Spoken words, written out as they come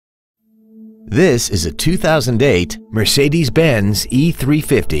This is a 2008 Mercedes-Benz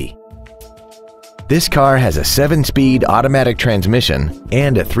E350. This car has a 7-speed automatic transmission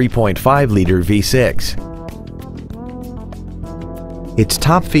and a 3.5-liter V6. Its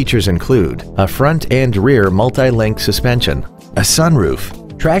top features include a front and rear multi-link suspension, a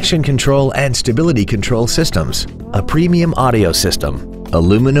sunroof, traction control and stability control systems, a premium audio system,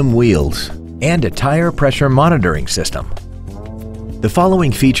 aluminum wheels, and a tire pressure monitoring system. The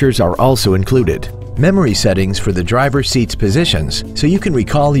following features are also included: memory settings for the driver's seat's positions so you can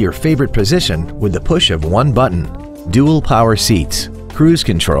recall your favorite position with the push of one button, dual power seats, cruise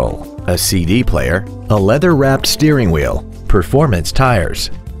control, a CD player, a leather-wrapped steering wheel, performance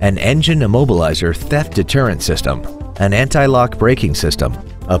tires, an engine immobilizer theft deterrent system, an anti-lock braking system,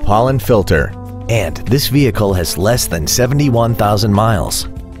 a pollen filter, and this vehicle has less than 71,000 miles.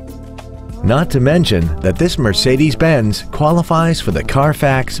 Not to mention that this Mercedes-Benz qualifies for the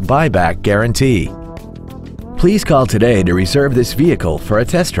Carfax buyback guarantee. Please call today to reserve this vehicle for a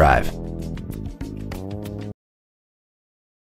test drive.